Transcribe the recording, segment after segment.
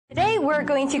we're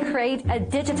going to create a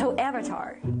digital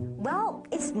avatar. Well,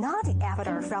 it's not the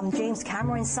avatar from James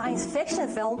Cameron's science fiction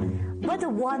film, but the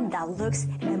one that looks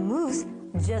and moves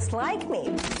just like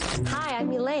me. Hi,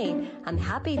 I'm Elaine. I'm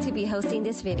happy to be hosting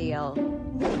this video.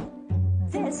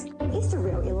 This is the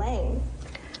real Elaine.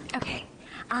 Okay,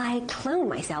 I cloned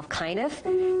myself, kind of.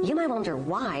 You might wonder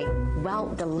why. Well,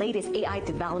 the latest AI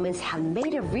developments have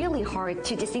made it really hard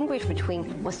to distinguish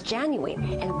between what's genuine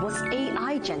and what's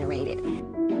AI generated.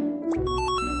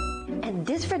 And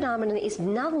this phenomenon is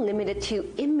not limited to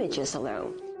images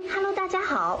alone. Hello, 大家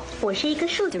好，我是一个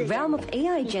数字人。 The realm of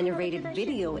AI-generated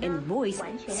video and voice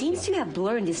seems to have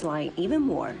blurred this line even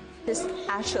more. It's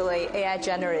actually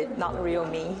AI-generated, not real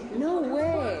me. No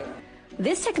way!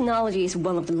 This technology is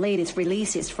one of the latest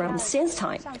releases from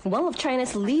SenseTime, one of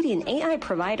China's leading AI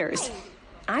providers.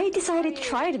 I decided to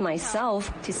try it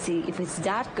myself to see if it's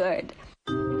that good.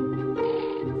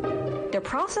 The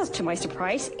process, to my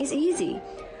surprise, is easy.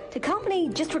 The company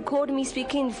just recorded me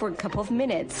speaking for a couple of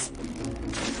minutes.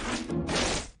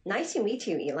 Nice to meet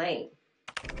you, Elaine.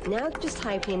 Now just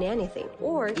type in anything,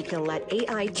 or you can let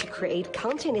AI to create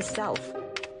content itself.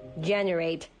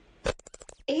 Generate.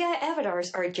 AI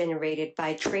avatars are generated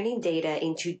by training data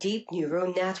into deep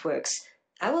neural networks.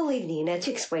 I will leave Nina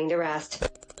to explain the rest.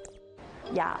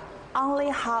 Yeah, only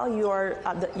how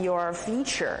your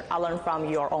feature are learned from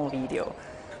your own video.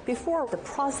 Before, the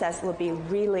process would be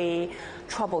really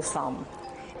troublesome.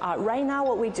 Right now,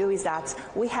 what we do is that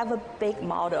we have a big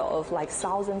model of like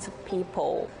thousands of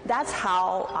people. That's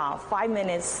how 5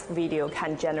 minutes video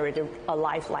can generate a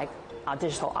lifelike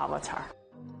digital avatar.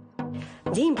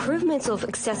 The improvements of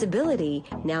accessibility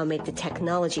now make the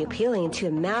technology appealing to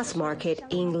a mass market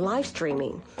in live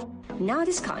streaming. Not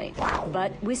this kind,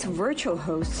 but with virtual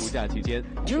hosts.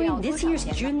 During this year's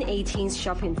June 18th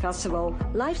shopping festival,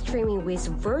 live streaming with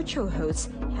virtual hosts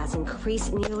has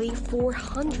increased nearly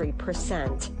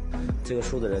 400%.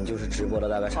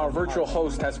 Our virtual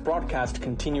host has broadcast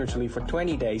continuously for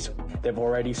 20 days. They've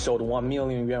already sold 1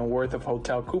 million yuan worth of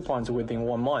hotel coupons within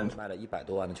 1 month.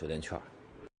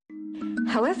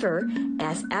 However,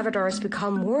 as avatars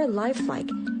become more lifelike,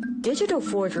 digital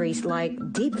forgeries like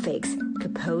deepfakes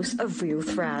could pose a real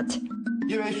threat.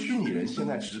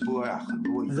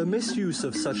 The misuse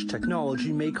of such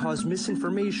technology may cause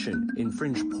misinformation,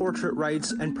 infringe portrait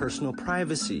rights, and personal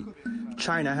privacy.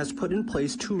 China has put in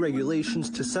place 2 regulations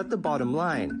to set the bottom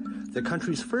line. The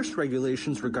country's first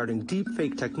regulations regarding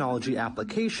deepfake technology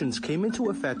applications came into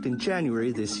effect in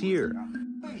January this year.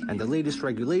 And the latest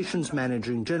regulations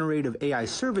managing generative AI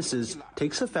services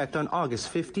takes effect on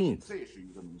August 15th.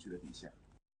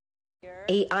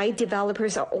 AI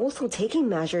developers are also taking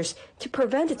measures to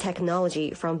prevent the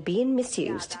technology from being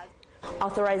misused.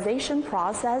 Authorization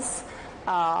process,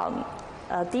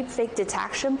 deepfake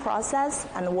detection process,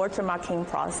 and watermarking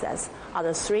process are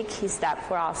the 3 key steps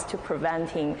for us to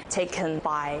preventing taken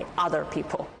by other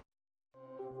people.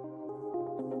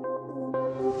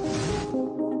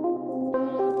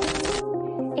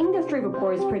 Industry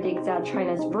reports predict that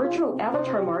China's virtual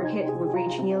avatar market will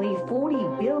reach nearly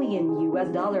 $40 billion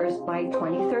by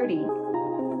 2030.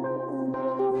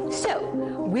 So,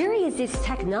 where is this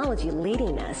technology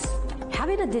leading us?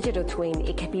 Having a digital twin,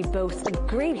 it can be both a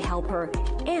great helper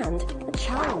and a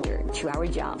challenger to our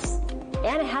jobs.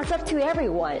 And a heads up to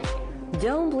everyone,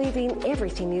 don't believe in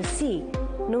everything you see,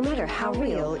 no matter how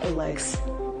real it looks.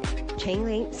 Chen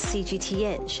Yilin,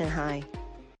 CGTN, Shanghai.